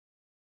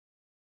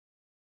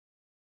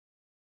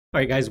All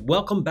right, guys,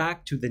 welcome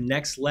back to the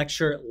next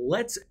lecture.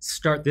 Let's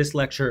start this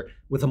lecture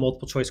with a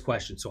multiple choice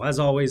question. So as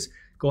always,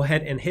 go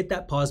ahead and hit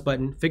that pause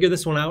button, figure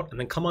this one out, and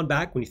then come on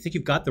back when you think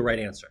you've got the right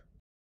answer.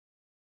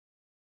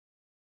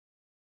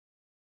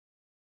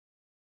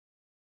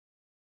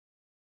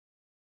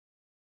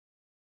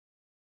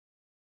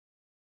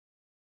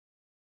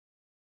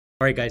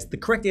 All right, guys, the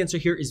correct answer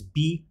here is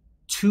B,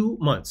 2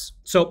 months.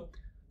 So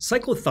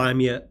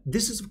cyclothymia,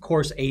 this is of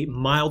course a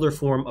milder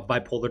form of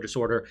bipolar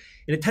disorder,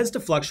 and it tends to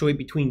fluctuate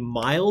between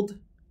mild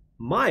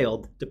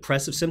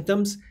depressive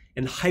symptoms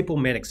and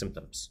hypomanic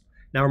symptoms.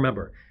 Now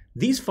remember,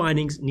 these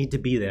findings need to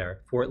be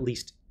there for at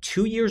least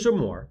 2 years or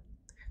more.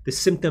 The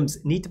symptoms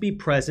need to be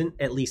present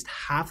at least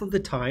half of the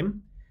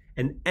time,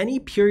 and any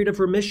period of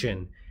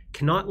remission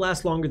cannot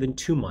last longer than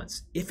 2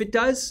 months. If it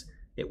does,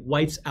 it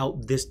wipes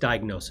out this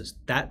diagnosis.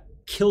 That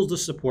kills the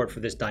support for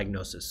this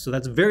diagnosis. So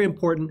that's a very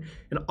important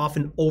and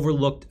often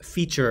overlooked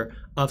feature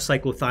of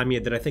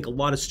cyclothymia that I think a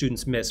lot of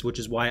students miss, which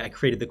is why I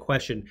created the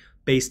question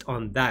based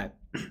on that.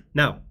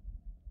 Now,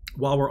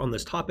 while we're on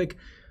this topic,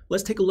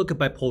 let's take a look at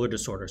bipolar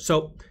disorder.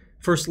 So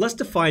first, let's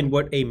define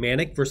what a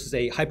manic versus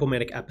a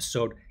hypomanic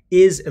episode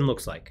is and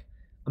looks like.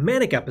 A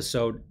manic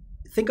episode,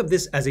 think of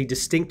this as a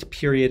distinct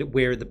period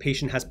where the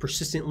patient has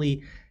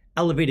persistently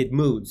elevated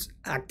moods,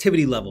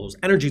 activity levels,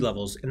 energy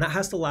levels, and that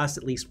has to last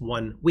at least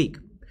 1 week.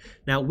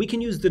 Now, we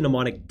can use the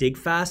mnemonic dig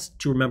fast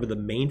to remember the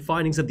main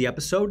findings of the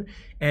episode.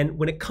 And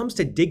when it comes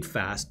to dig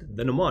fast,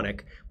 the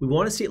mnemonic, we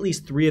want to see at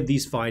least 3 of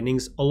these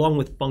findings along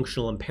with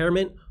functional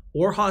impairment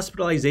or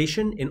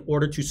hospitalization in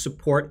order to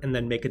support and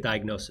then make a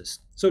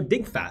diagnosis. So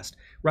dig fast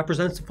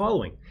represents the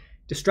following: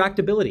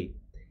 distractibility,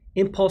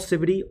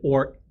 impulsivity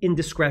or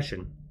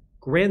indiscretion,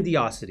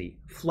 grandiosity,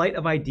 flight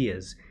of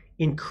ideas,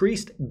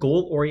 increased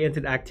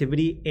goal-oriented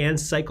activity and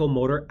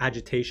psychomotor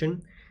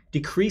agitation,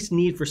 decreased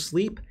need for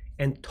sleep,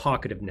 and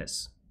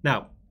talkativeness.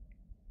 Now,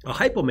 a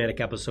hypomanic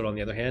episode, on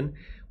the other hand,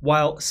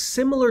 while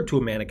similar to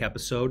a manic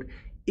episode,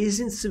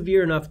 isn't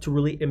severe enough to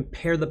really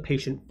impair the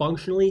patient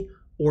functionally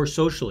or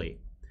socially.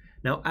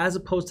 Now, as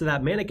opposed to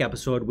that manic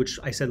episode, which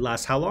I said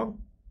lasts how long?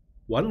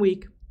 1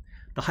 week.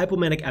 The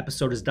hypomanic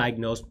episode is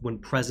diagnosed when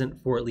present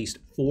for at least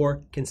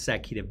 4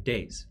 consecutive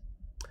days.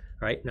 All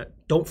right, now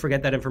don't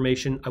forget that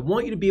information. I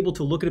want you to be able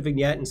to look at a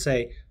vignette and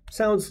say,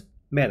 sounds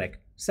manic,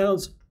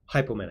 sounds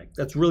hypomanic.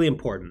 That's really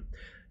important.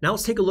 Now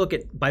let's take a look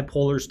at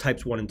bipolars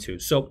types 1 and 2.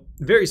 So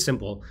very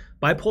simple.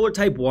 Bipolar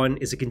type 1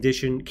 is a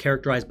condition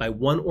characterized by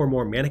 1 or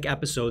more manic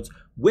episodes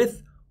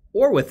with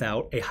or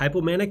without a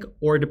hypomanic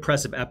or a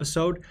depressive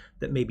episode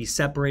that may be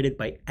separated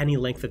by any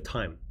length of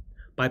time.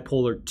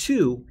 Bipolar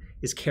 2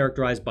 is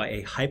characterized by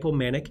a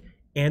hypomanic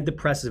and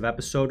depressive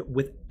episode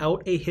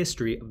without a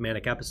history of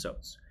manic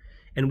episodes.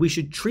 And we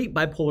should treat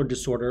bipolar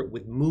disorder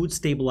with mood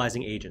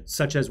stabilizing agents,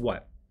 such as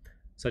what?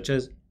 Such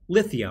as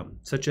lithium,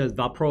 such as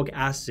valproic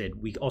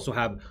acid. We also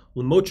have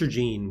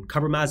lamotrigine,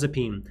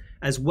 carbamazepine.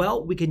 As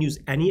well, we can use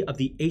any of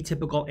the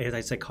atypical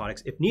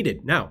antipsychotics if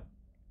needed. Now,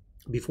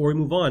 before we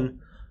move on,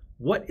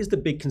 what is the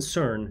big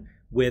concern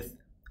with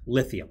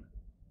lithium?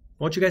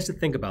 I want you guys to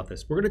think about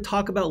this. We're going to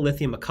talk about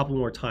lithium a couple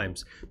more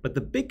times, but the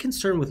big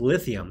concern with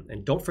lithium,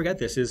 and don't forget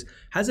this, is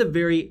has a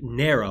very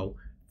narrow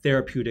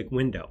therapeutic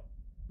window.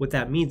 What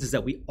that means is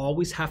that we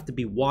always have to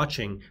be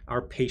watching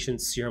our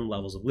patient's serum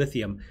levels of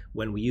lithium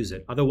when we use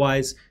it.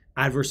 Otherwise,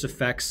 adverse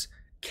effects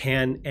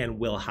can and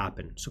will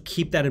happen. So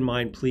keep that in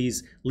mind,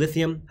 please.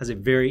 Lithium has a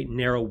very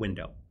narrow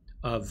window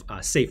of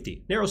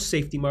safety. Narrow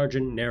safety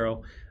margin,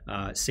 narrow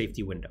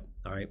safety window.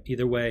 All right,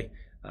 either way,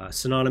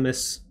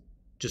 synonymous.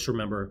 Just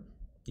remember,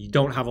 you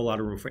don't have a lot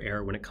of room for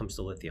error when it comes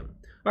to lithium.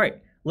 All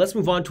right, let's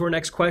move on to our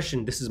next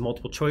question. This is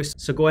multiple choice.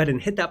 So go ahead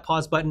and hit that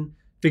pause button,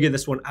 figure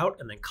this one out,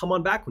 and then come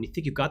on back when you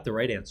think you've got the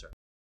right answer.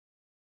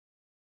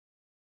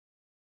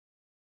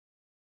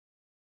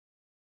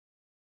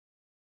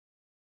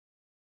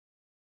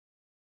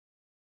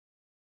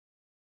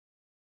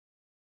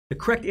 The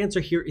correct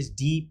answer here is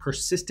D,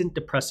 persistent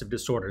depressive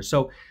disorder.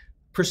 So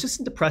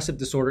persistent depressive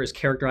disorder is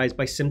characterized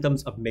by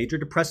symptoms of major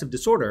depressive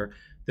disorder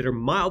that are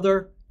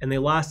milder and they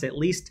last at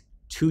least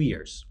 2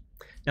 years.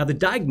 Now, the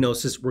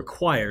diagnosis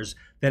requires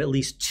that at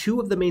least 2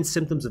 of the main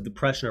symptoms of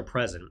depression are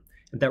present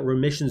and that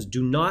remissions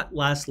do not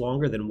last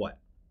longer than what?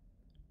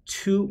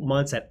 2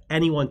 months at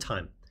any one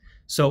time.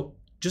 So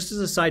just as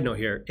a side note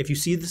here, if you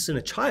see this in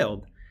a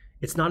child,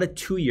 it's not a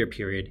 2-year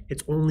period,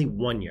 it's only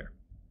 1 year.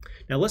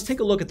 Now let's take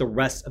a look at the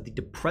rest of the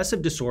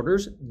depressive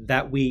disorders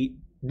that we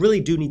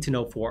really do need to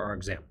know for our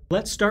exam.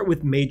 Let's start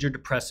with major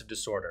depressive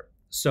disorder.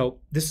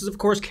 So this is of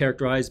course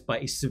characterized by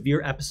a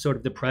severe episode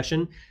of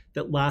depression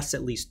that lasts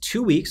at least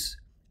 2 weeks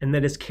and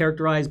that is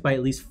characterized by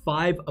at least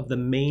 5 of the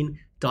main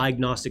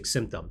diagnostic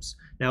symptoms.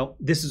 Now,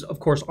 this is of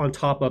course on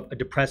top of a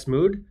depressed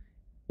mood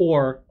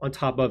or on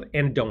top of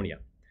anhedonia.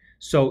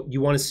 So you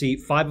want to see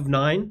 5 of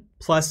 9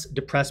 plus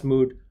depressed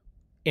mood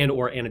and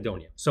or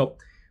anhedonia. So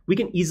we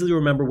can easily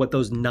remember what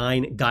those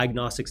 9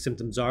 diagnostic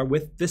symptoms are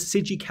with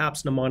the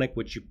CAPS mnemonic,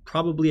 which you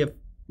probably have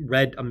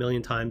read a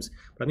million times,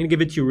 but I'm going to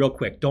give it to you real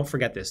quick. Don't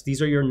forget this.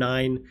 These are your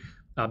 9.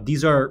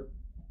 These are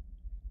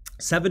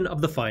 7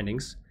 of the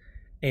findings.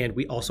 And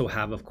we also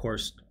have, of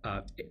course,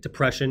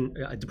 depression,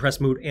 depressed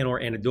mood, and/or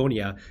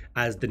anhedonia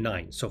as the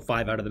 9. So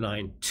 5 out of the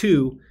 9,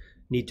 2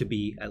 need to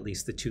be at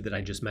least the 2 that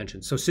I just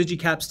mentioned. So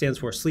SIGCAP stands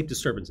for sleep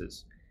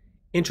disturbances,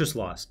 interest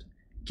lost,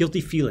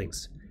 guilty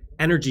feelings,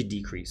 energy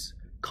decrease,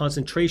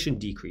 concentration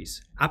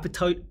decrease,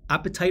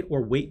 appetite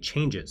or weight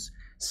changes,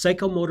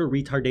 psychomotor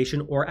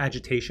retardation or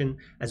agitation,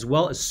 as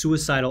well as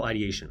suicidal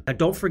ideation. Now,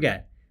 don't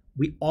forget,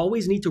 we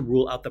always need to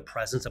rule out the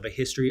presence of a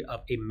history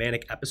of a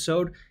manic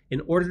episode in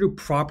order to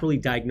properly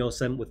diagnose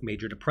them with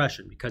major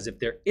depression, because if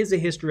there is a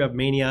history of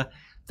mania,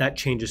 that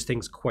changes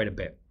things quite a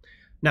bit.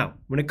 Now,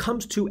 when it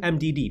comes to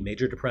MDD,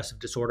 major depressive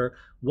disorder,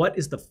 what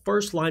is the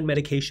first line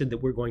medication that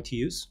we're going to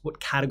use? What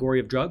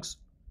category of drugs?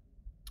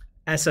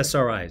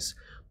 SSRIs.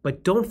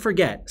 But don't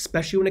forget,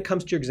 especially when it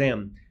comes to your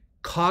exam,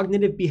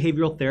 cognitive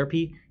behavioral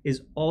therapy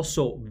is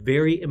also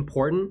very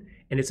important,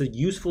 and it's a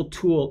useful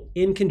tool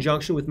in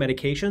conjunction with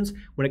medications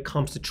when it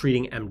comes to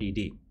treating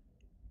MDD.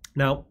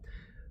 Now,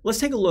 let's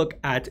take a look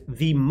at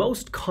the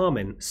most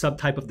common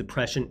subtype of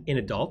depression in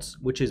adults,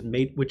 which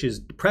is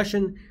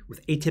depression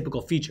with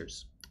atypical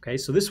features. Okay,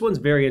 so this one's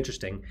very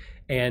interesting,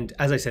 and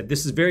as I said,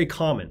 this is very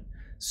common,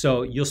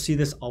 so you'll see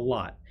this a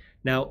lot.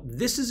 Now,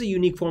 this is a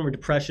unique form of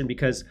depression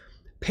because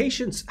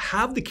patients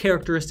have the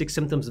characteristic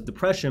symptoms of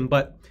depression,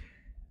 but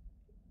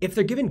if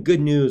they're given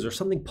good news or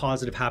something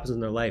positive happens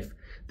in their life,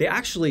 they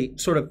actually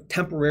sort of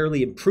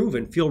temporarily improve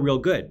and feel real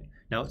good.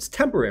 Now, it's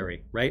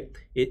temporary, right?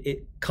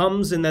 It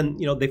comes and then,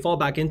 they fall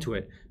back into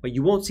it, but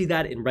you won't see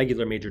that in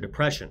regular major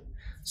depression.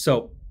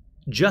 So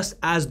just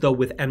as though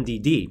with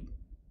MDD,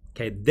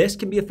 okay, this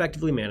can be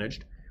effectively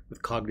managed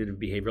with cognitive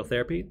behavioral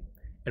therapy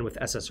and with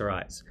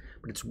SSRIs.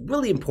 But it's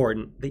really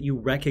important that you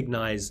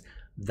recognize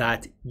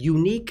that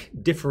unique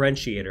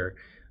differentiator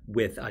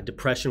with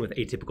depression with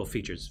atypical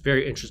features.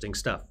 Very interesting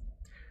stuff.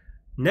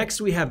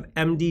 Next, we have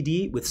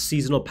MDD with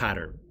seasonal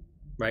pattern,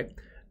 right?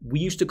 We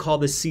used to call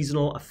this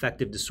seasonal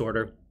affective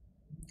disorder.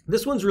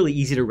 This one's really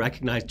easy to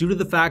recognize due to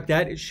the fact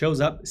that it shows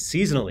up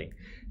seasonally.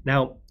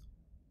 Now,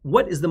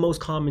 what is the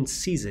most common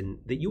season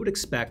that you would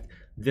expect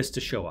this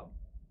to show up?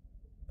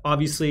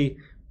 Obviously,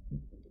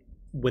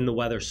 when the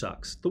weather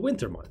sucks, the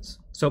winter months.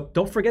 So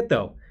don't forget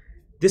though,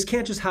 this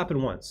can't just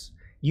happen once.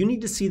 You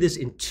need to see this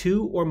in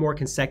 2 or more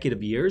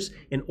consecutive years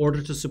in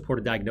order to support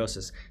a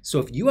diagnosis. So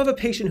if you have a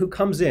patient who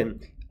comes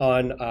in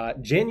on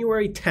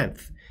January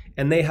 10th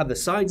and they have the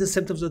signs and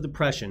symptoms of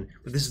depression,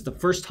 but this is the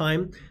first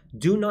time,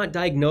 do not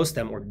diagnose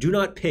them or do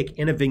not pick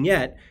in a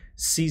vignette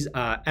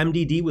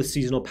MDD with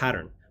seasonal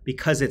pattern,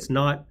 because it's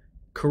not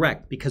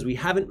correct, because we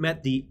haven't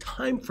met the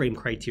time frame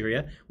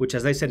criteria, which,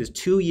 as I said, is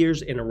 2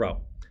 years in a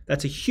row.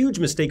 That's a huge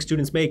mistake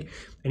students make.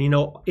 And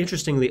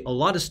interestingly, a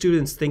lot of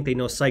students think they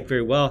know psych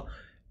very well,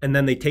 and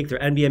then they take their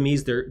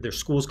NBMEs, their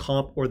school's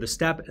comp, or the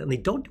STEP, and they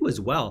don't do as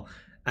well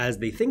as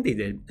they think they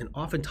did. And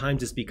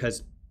oftentimes it's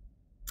because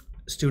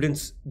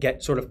students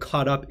get sort of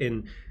caught up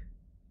in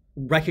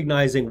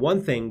recognizing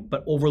one thing,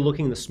 but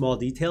overlooking the small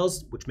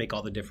details, which make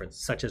all the difference,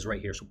 such as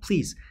right here. So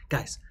please,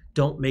 guys,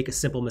 don't make a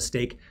simple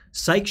mistake.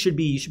 Psych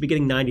you should be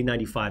getting 90,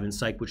 95 in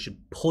psych, which should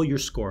pull your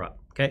score up,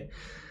 okay?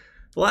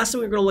 The last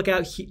thing we're going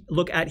to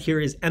look at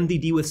here is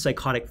MDD with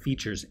psychotic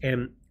features.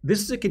 And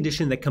this is a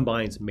condition that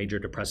combines major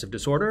depressive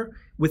disorder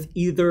with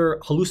either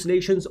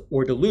hallucinations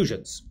or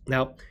delusions.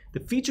 Now, the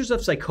features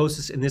of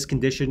psychosis in this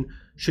condition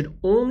should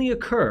only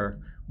occur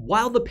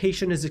while the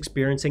patient is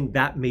experiencing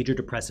that major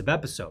depressive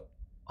episode.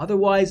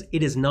 Otherwise,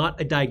 it is not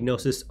a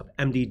diagnosis of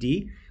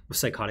MDD with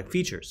psychotic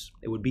features.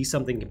 It would be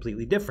something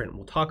completely different.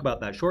 We'll talk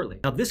about that shortly.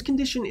 Now, this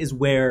condition is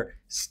where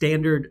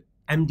standard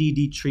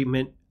MDD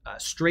treatment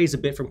strays a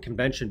bit from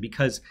convention,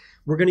 because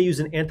we're going to use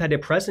an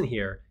antidepressant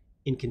here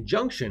in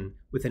conjunction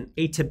with an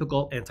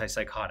atypical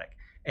antipsychotic.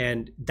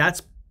 And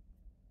that's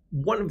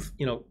one of,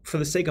 for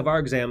the sake of our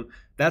exam,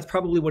 that's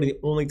probably one of the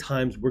only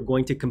times we're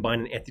going to combine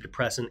an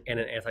antidepressant and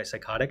an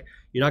antipsychotic.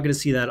 You're not going to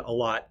see that a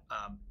lot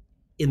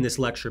in this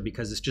lecture,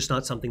 because it's just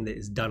not something that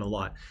is done a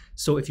lot.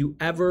 So if you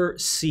ever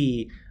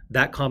see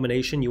that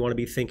combination, you want to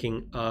be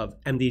thinking of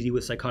MDD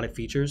with psychotic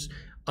features.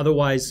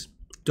 Otherwise,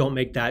 don't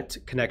make that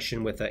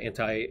connection with an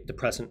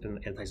antidepressant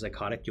and an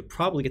antipsychotic. You'll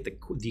probably get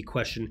the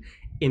question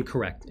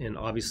incorrect. And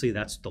obviously,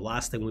 that's the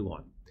last thing we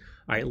want.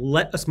 All right,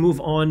 let us move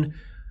on.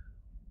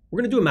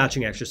 We're going to do a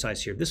matching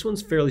exercise here. This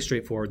one's fairly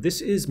straightforward. This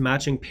is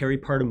matching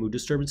peripartum mood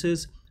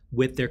disturbances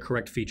with their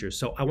correct features.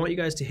 So I want you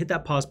guys to hit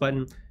that pause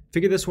button,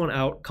 figure this one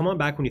out. Come on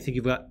back when you think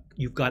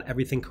you've got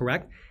everything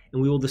correct,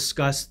 and we will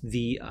discuss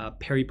the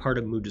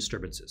peripartum mood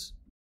disturbances.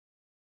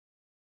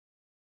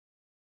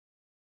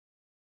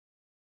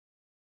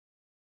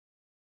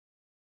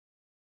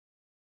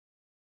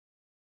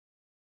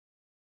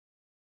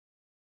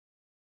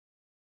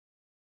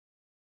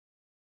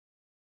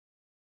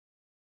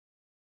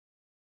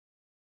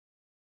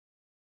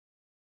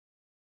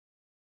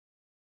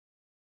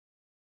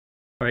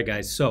 All right,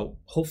 guys, so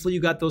hopefully you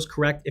got those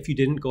correct. If you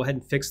didn't, go ahead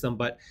and fix them.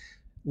 But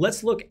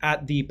let's look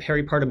at the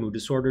peripartum mood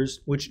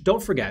disorders, which,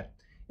 don't forget,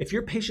 if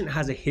your patient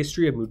has a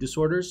history of mood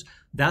disorders,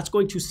 that's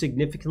going to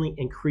significantly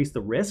increase the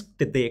risk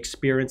that they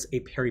experience a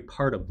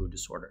peripartum mood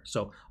disorder.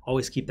 So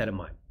always keep that in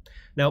mind.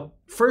 Now,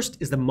 first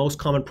is the most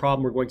common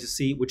problem we're going to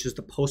see, which is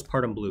the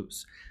postpartum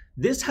blues.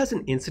 This has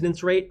an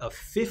incidence rate of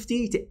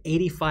 50 to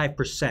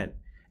 85%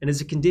 and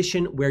is a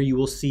condition where you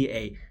will see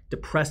a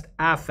depressed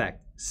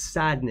affect,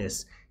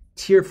 sadness,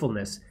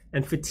 tearfulness,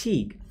 and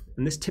fatigue.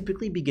 And this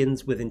typically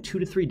begins within 2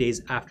 to 3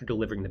 days after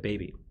delivering the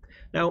baby.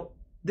 Now,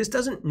 this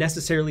doesn't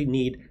necessarily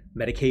need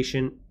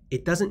medication.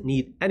 It doesn't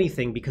need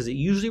anything because it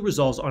usually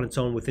resolves on its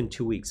own within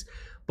 2 weeks.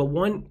 But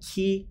one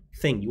key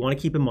thing you want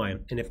to keep in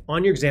mind, and if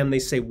on your exam they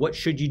say, what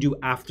should you do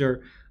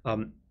after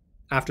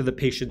the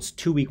patient's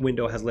 2-week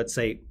window has, let's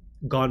say,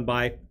 gone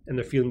by and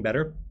they're feeling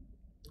better,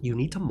 you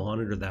need to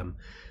monitor them.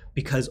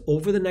 Because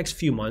over the next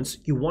few months,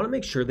 you want to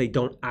make sure they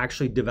don't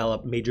actually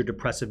develop major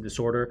depressive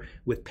disorder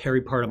with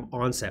peripartum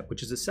onset,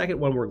 which is the second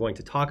one we're going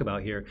to talk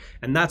about here.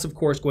 And that's, of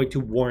course, going to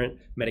warrant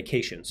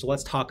medication. So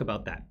let's talk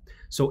about that.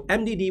 So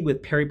MDD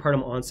with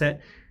peripartum onset,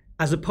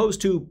 as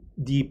opposed to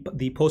the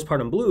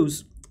postpartum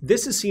blues,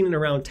 this is seen in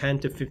around 10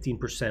 to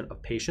 15%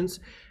 of patients.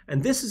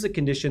 And this is a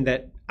condition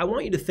that I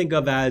want you to think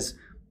of as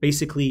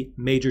basically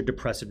major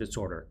depressive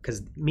disorder because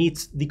it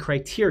meets the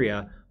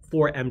criteria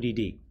for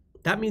MDD.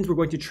 That means we're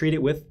going to treat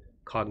it with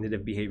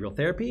cognitive behavioral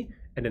therapy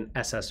and an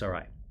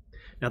SSRI.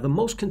 Now, the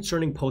most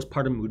concerning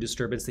postpartum mood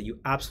disturbance that you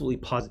absolutely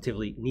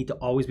positively need to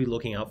always be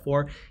looking out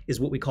for is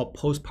what we call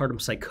postpartum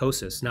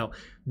psychosis. Now,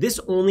 this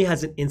only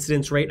has an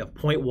incidence rate of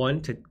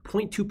 0.1 to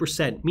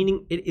 0.2%,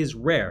 meaning it is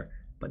rare,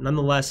 but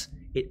nonetheless,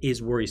 it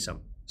is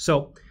worrisome.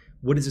 So,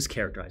 what is this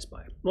characterized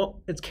by?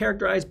 Well, it's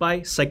characterized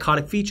by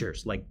psychotic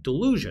features like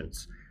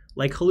delusions,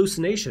 like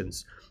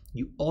hallucinations.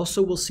 You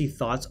also will see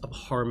thoughts of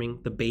harming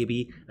the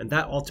baby, and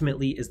that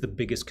ultimately is the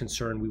biggest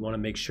concern. We want to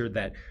make sure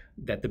that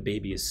the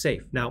baby is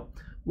safe. Now,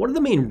 one of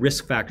the main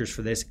risk factors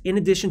for this, in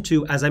addition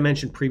to, as I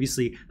mentioned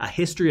previously, a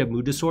history of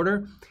mood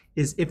disorder,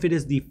 is if it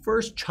is the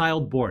first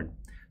child born.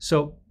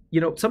 So,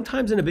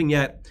 sometimes in a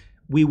vignette,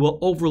 we will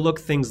overlook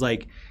things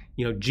like,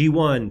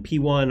 G1,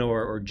 P1,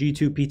 or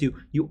G2, P2.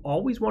 You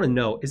always want to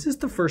know, is this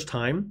the first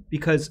time?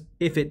 Because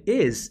if it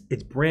is,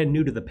 it's brand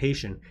new to the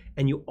patient.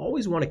 And you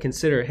always want to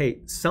consider,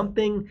 hey,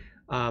 something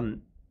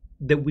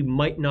that we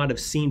might not have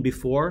seen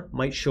before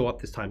might show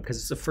up this time because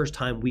it's the first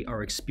time we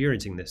are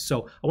experiencing this.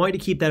 So I want you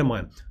to keep that in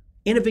mind.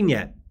 In a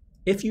vignette,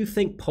 if you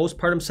think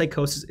postpartum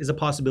psychosis is a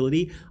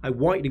possibility, I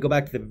want you to go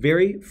back to the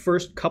very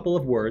first couple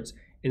of words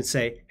and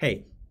say,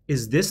 hey,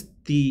 is this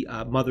the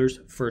mother's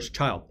first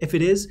child? If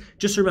it is,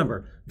 just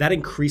remember, that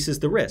increases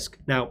the risk.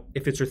 Now,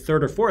 if it's her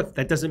third or fourth,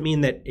 that doesn't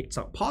mean that it's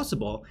not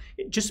possible.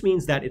 It just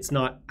means that it's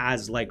not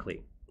as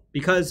likely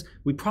because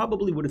we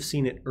probably would have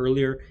seen it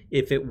earlier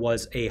if it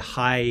was a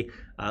high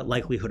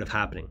likelihood of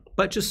happening.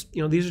 But just,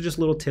 these are just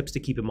little tips to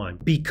keep in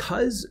mind.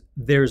 Because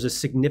there's a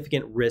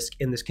significant risk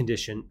in this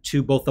condition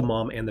to both the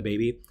mom and the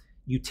baby,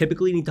 you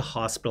typically need to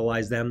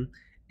hospitalize them.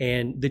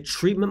 And the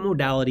treatment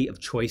modality of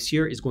choice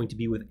here is going to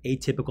be with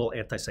atypical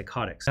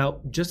antipsychotics.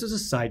 Now, just as a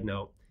side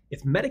note,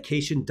 if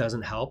medication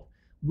doesn't help,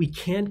 we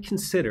can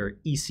consider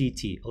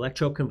ECT,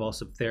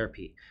 electroconvulsive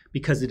therapy,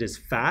 because it is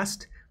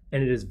fast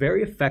and it is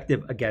very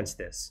effective against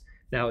this.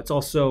 Now, it's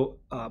also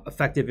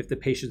effective if the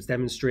patient's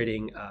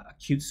demonstrating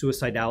acute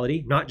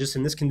suicidality, not just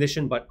in this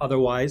condition, but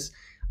otherwise,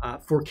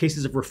 for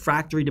cases of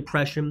refractory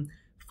depression,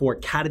 for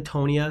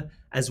catatonia,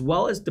 as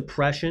well as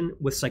depression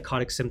with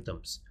psychotic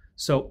symptoms.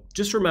 So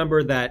just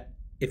remember that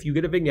if you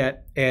get a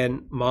vignette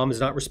and mom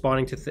is not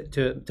responding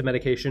to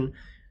medication,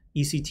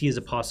 ECT is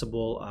a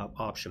possible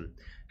option.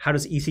 How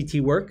does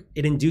ECT work?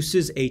 It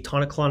induces a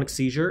tonic-clonic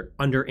seizure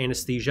under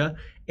anesthesia.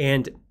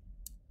 And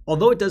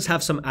although it does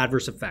have some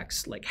adverse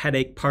effects like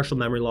headache, partial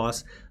memory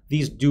loss,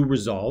 these do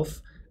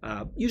resolve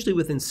usually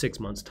within 6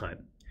 months'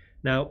 time.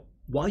 Now,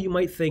 while you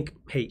might think,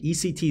 hey,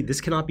 ECT,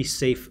 this cannot be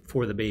safe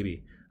for the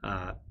baby.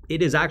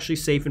 It is actually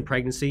safe in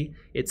pregnancy.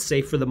 It's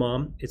safe for the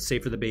mom. It's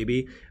safe for the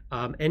baby.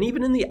 And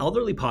even in the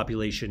elderly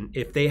population,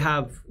 if they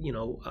have,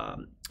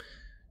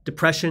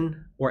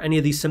 depression or any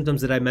of these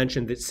symptoms that I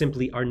mentioned that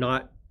simply are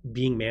not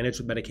being managed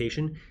with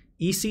medication,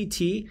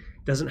 ECT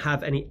doesn't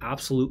have any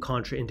absolute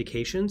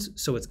contraindications.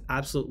 So it's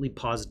absolutely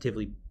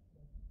positively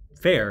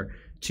fair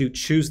to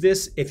choose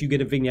this if you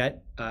get a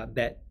vignette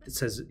that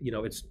says,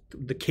 it's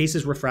the case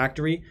is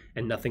refractory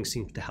and nothing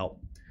seems to help.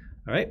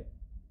 All right.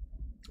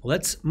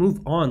 Let's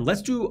move on.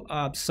 Let's do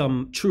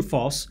some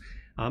true-false.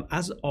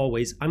 As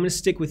always, I'm going to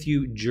stick with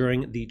you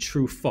during the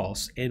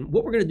true-false. And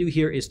what we're going to do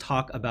here is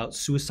talk about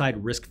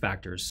suicide risk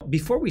factors.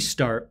 Before we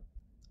start,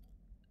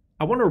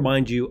 I want to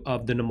remind you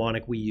of the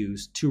mnemonic we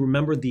use to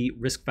remember the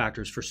risk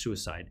factors for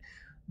suicide.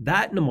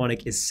 That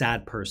mnemonic is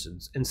SAD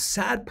persons. And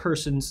SAD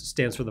persons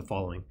stands for the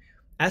following.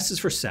 S is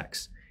for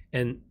sex.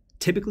 And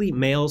typically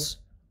males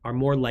are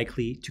more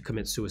likely to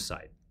commit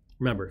suicide.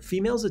 Remember,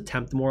 females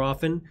attempt more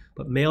often,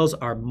 but males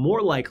are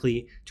more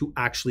likely to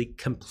actually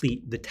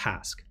complete the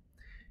task.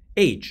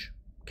 Age.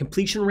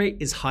 Completion rate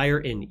is higher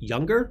in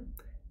younger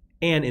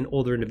and in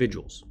older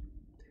individuals.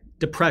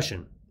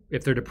 Depression.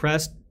 If they're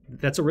depressed,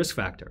 that's a risk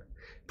factor.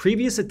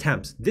 Previous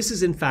attempts, this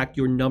is in fact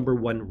your number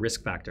one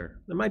risk factor.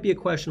 There might be a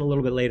question a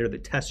little bit later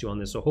that tests you on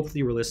this, so hopefully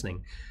you were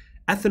listening.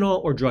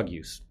 Ethanol or drug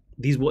use.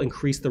 These will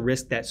increase the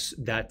risk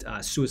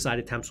that suicide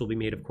attempts will be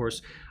made, of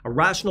course.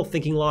 Irrational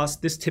thinking loss,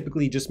 this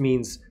typically just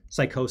means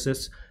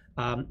psychosis.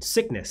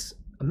 Sickness,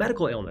 a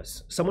medical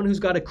illness. Someone who's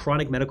got a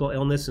chronic medical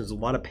illness, there's a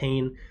lot of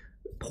pain,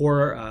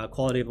 poor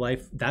quality of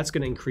life, that's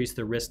going to increase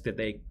the risk that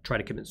they try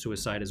to commit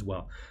suicide as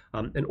well.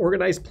 An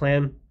organized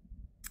plan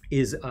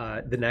is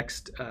the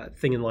next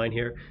thing in line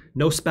here.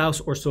 No spouse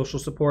or social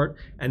support,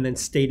 and then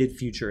stated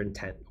future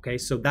intent. Okay,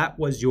 so that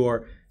was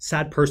your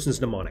sad person's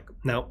mnemonic.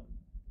 Now,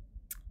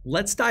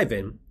 let's dive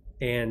in,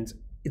 and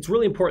it's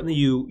really important that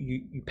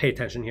you pay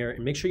attention here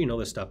and make sure you know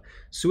this stuff.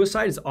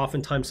 Suicide is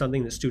oftentimes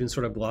something that students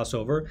sort of gloss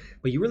over,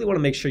 but you really want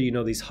to make sure you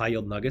know these high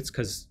yield nuggets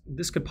because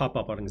this could pop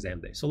up on exam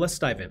day. So let's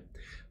dive in.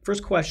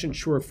 First question,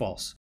 true or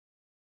false?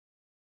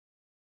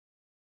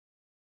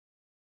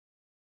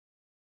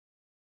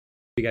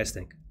 What do you guys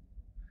think?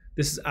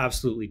 This is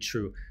absolutely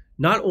true.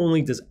 Not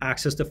only does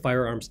access to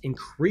firearms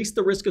increase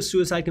the risk of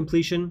suicide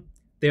completion,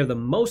 they are the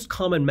most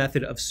common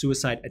method of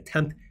suicide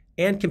attempt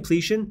and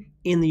completion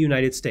in the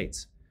United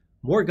States.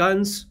 More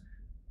guns,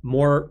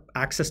 more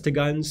access to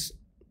guns,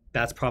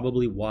 that's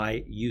probably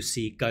why you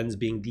see guns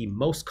being the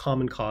most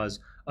common cause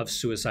of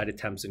suicide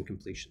attempts and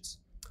completions.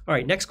 All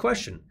right, next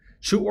question.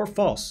 True or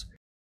false?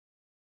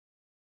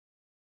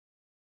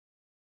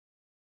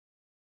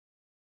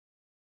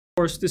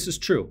 Of course, this is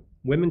true.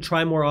 Women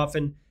try more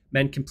often,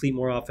 men complete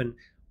more often.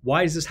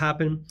 Why does this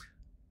happen?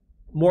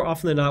 More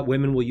often than not,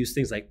 women will use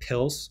things like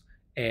pills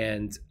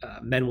and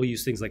men will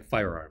use things like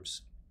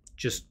firearms.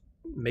 Just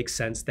makes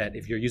sense that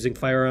if you're using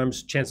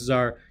firearms, chances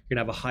are you're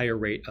gonna have a higher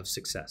rate of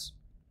success.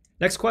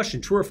 Next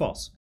question, true or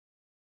false?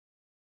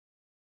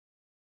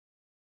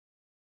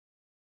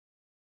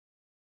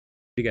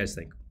 What do you guys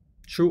think?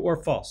 True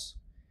or false?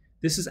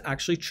 This is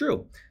actually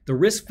true. The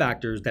risk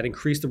factors that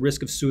increase the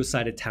risk of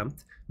suicide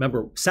attempt,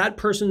 remember, sad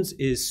persons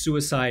is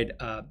suicide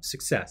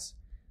success.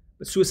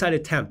 But suicide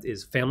attempt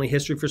is family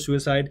history for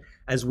suicide,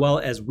 as well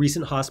as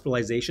recent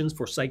hospitalizations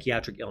for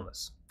psychiatric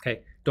illness.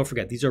 Okay, don't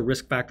forget, these are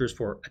risk factors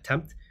for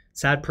attempt.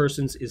 Sad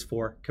persons is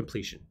for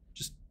completion.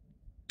 Just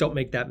don't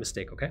make that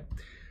mistake, okay?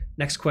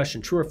 Next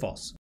question, true or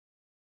false?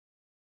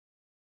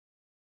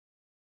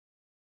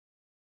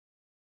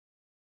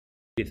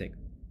 What do you think?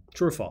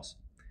 True or false?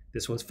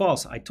 This one's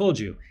false. I told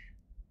you.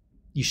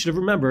 You should have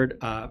remembered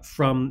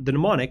from the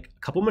mnemonic a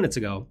couple minutes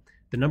ago,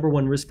 the number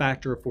one risk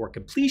factor for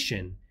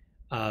completion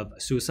of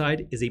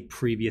suicide is a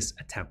previous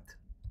attempt.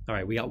 All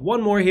right, we got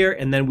one more here,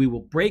 and then we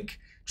will break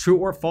true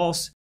or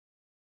false.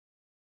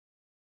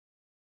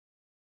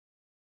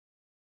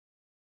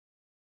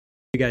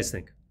 What do you guys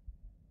think?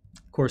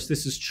 Of course,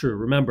 this is true.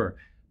 Remember,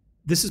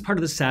 this is part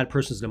of the sad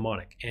person's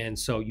mnemonic, and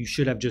so you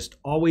should have just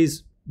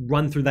always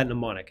run through that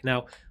mnemonic.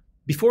 Now,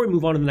 before we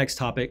move on to the next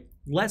topic,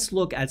 let's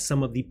look at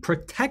some of the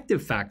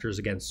protective factors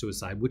against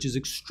suicide, which is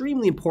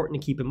extremely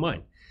important to keep in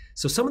mind.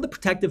 So some of the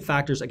protective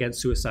factors against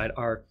suicide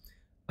are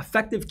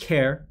effective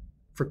care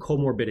for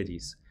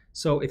comorbidities.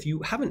 So if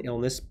you have an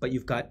illness, but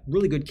you've got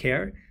really good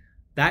care,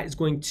 that is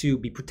going to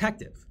be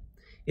protective.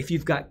 If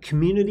you've got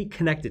community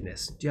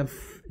connectedness, do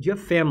you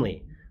have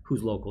family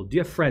who's local? Do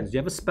you have friends? Do you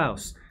have a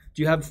spouse?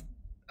 Do you have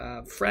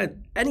a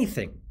friend?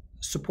 Anything.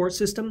 Support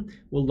system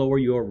will lower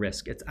your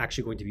risk. It's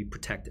actually going to be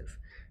protective.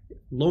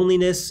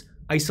 Loneliness,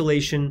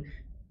 isolation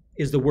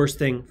is the worst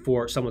thing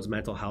for someone's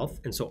mental health.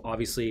 And so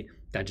obviously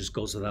that just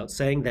goes without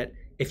saying that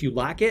if you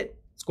lack it,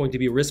 it's going to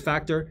be a risk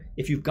factor.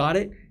 If you've got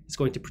it, it's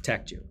going to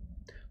protect you.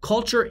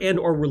 Culture and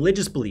or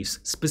religious beliefs,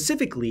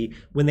 specifically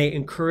when they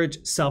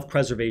encourage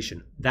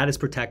self-preservation, that is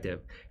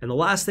protective. And the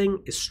last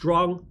thing is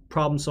strong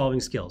problem-solving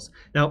skills.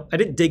 Now, I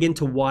didn't dig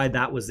into why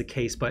that was the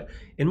case, but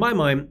in my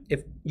mind,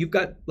 if you've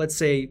got, let's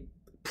say,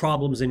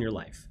 problems in your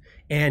life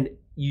and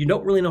you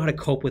don't really know how to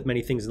cope with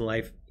many things in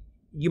life,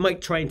 you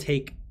might try and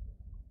take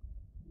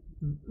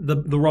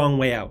the wrong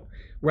way out.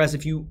 Whereas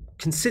if you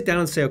can sit down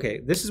and say,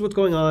 okay, this is what's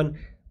going on,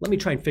 let me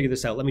try and figure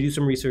this out, let me do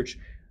some research,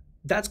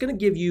 that's going to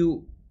give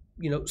you,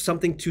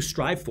 something to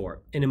strive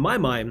for. And in my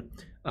mind,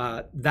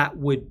 that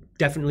would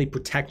definitely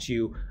protect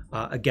you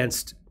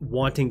against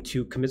wanting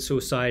to commit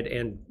suicide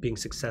and being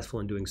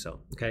successful in doing so,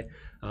 okay?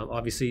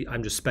 Obviously,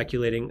 I'm just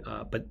speculating,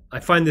 but I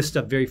find this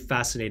stuff very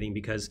fascinating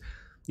because,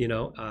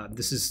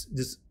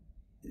 this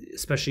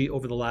especially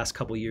over the last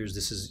couple of years,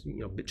 this has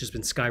just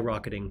been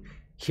skyrocketing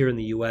here in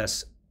the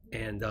U.S.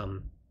 And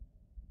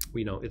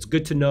it's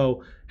good to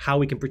know how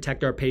we can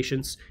protect our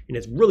patients, and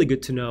it's really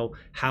good to know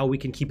how we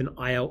can keep an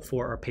eye out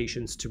for our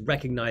patients to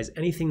recognize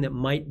anything that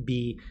might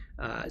be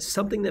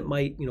something that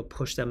might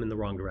push them in the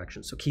wrong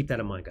direction. So keep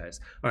that in mind, guys.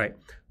 All right,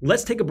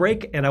 let's take a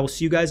break, and I will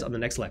see you guys on the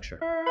next lecture.